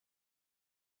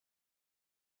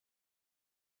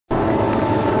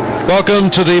Welcome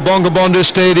to the Bangabandhu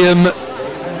Stadium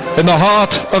in the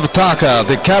heart of Dhaka,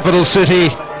 the capital city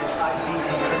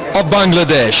of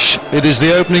Bangladesh. It is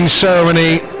the opening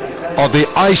ceremony of the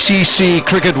ICC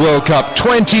Cricket World Cup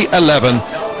 2011,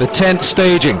 the 10th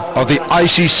staging of the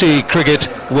ICC Cricket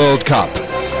World Cup.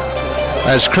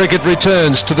 As cricket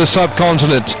returns to the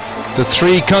subcontinent, the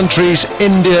three countries,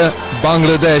 India,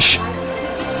 Bangladesh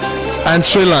and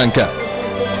Sri Lanka,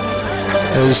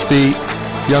 as the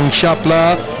young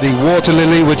Chapla, the water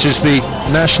lily, which is the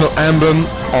national emblem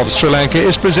of Sri Lanka,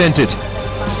 is presented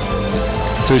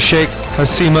to Sheikh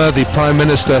Hasina, the Prime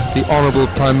Minister, the Honourable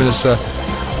Prime Minister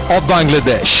of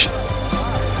Bangladesh.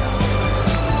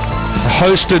 A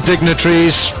host of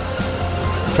dignitaries,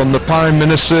 from the Prime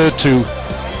Minister to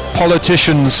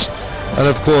politicians, and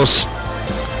of course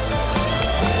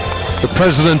the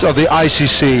President of the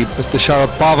ICC, Mr.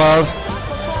 Sharad Pawar.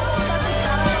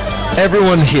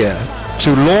 Everyone here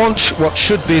to launch what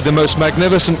should be the most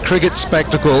magnificent cricket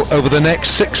spectacle over the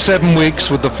next 6-7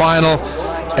 weeks, with the final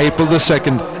April the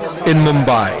 2nd in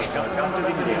Mumbai.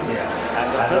 And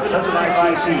the President of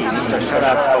ICC, Mr.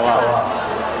 Sharad Pawar,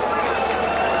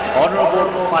 Honourable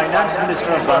Finance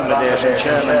Minister of Bangladesh and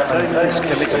Chairman Ceremonies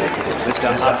Committee, Mr.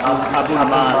 Abdul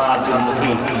Rahman Abdul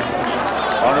Muheen,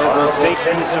 Honourable State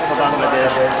Minister for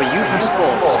Bangladesh for Youth and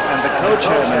Sports and the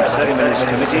Co-Chairman Ceremonies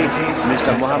Committee,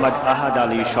 Mr. Muhammad Ahad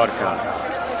Ali Sharkar.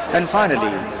 And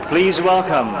finally, please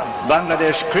welcome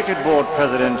Bangladesh Cricket Board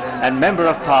President and Member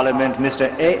of Parliament,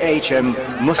 Mr. A.H.M.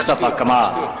 Mustafa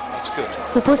Kamal.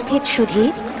 উপস্থিত সুধী,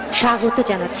 স্বাগত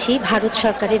জানাচ্ছি ভারত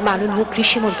সরকারের মাননীয়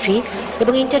কৃষি মন্ত্রী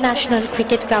এবং international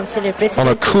cricket কাউন্সিলের president.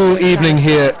 On a cool evening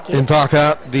here in Dhaka,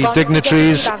 the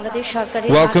dignitaries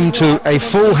welcome to a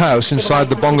full house inside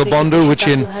the Bangabandhu, which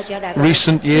in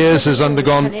recent years has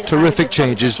undergone terrific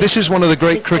changes. This is one of the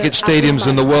great cricket stadiums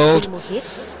in the world,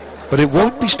 but it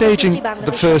won't be staging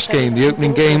the first game. The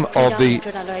opening game of the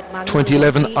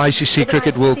 2011 ICC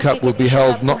Cricket World Cup will be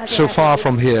held not so far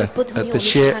from here at the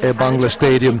Sher-e-Bangla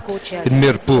Stadium in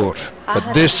Mirpur. But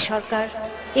this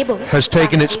has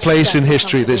taken its place in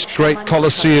history, this great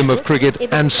coliseum of cricket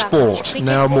and sport,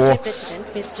 now more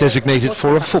designated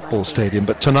for a football stadium.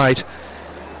 But tonight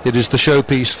it is the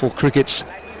showpiece for cricket's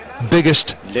biggest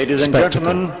Ladies and spectacle.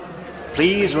 gentlemen,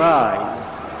 please rise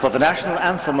for the national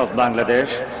anthem of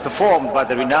Bangladesh, performed by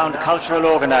the renowned cultural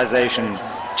organization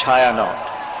Chayanot.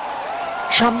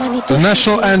 The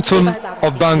national anthem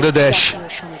of Bangladesh,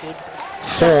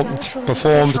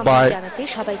 performed by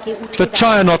the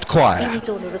Chayanot Choir.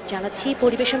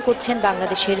 পরিবেশন করছেন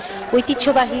বাংলাদেশের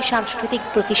ঐতিহ্যবাহী সাংস্কৃতিক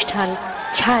প্রতিষ্ঠান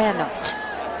ছায়ানট।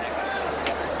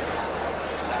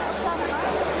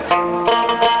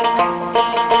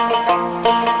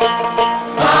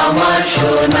 আমার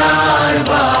সোনার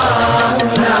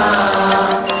বাংলা,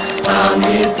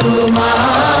 আমি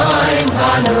তোমায়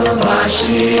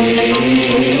ভালোবাসি,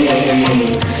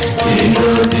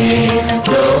 চিরদিন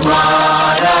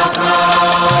তোমার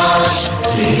আকাশ,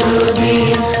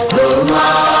 চিরদিন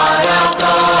তোমার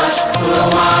আকাশ,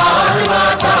 তোমার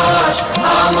বাতাস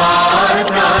আমার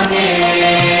প্রাণে,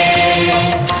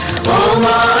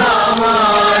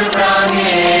 আমার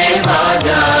প্রাণে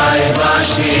বাজায়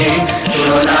বাঁশি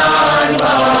সোনার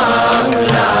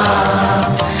বাংলা,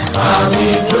 আমি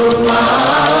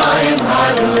তোমায়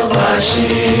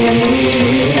ভালোবাসি।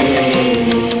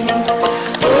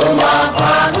 তোমা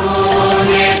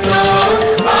ফাগুনে তো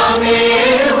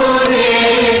আমের ভরে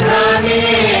ঘ্রাণে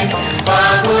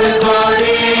পাগল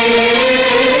করে,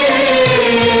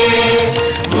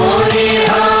 মনে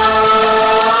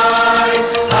হায়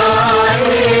হায়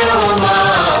রে ও মা,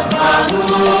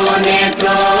 ফাগুনে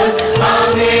তো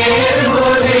আমের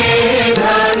ভরে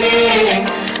ঘ্রাণে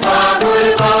পাগল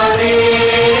করে,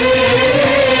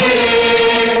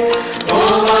 ও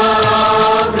মা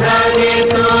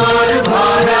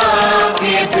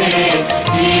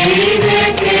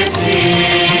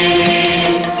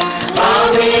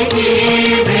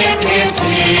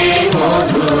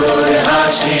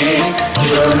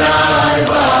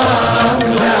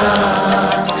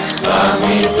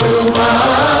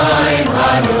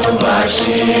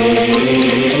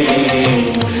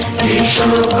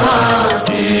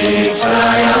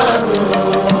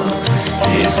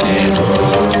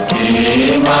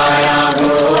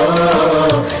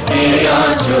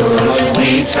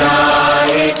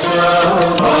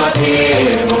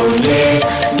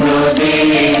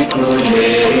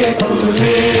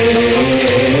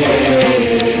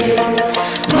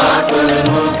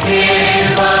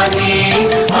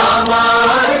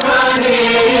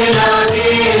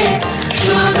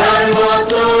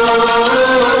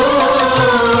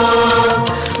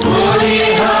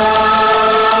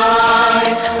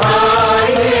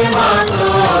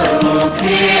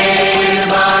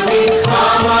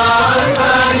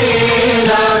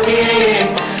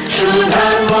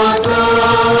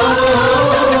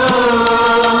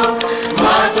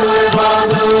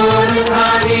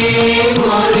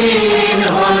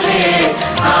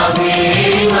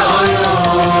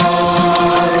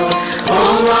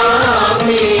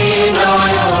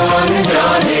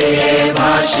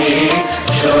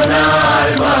সোনার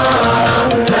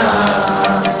বাংলা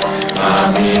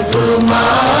আমি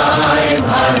তোমায়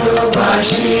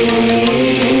ভালোবাসি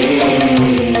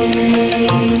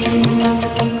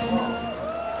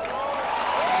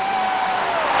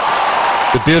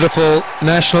The beautiful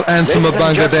national anthem of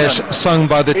Bangladesh sung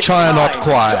by the Chayanot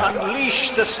Choir.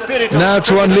 Now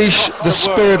to unleash the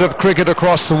spirit of cricket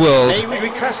across the world,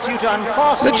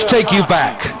 let's take you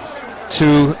back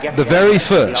to the very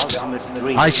first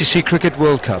ICC Cricket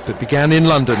World Cup. It began in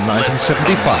London,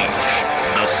 1975.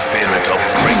 The spirit of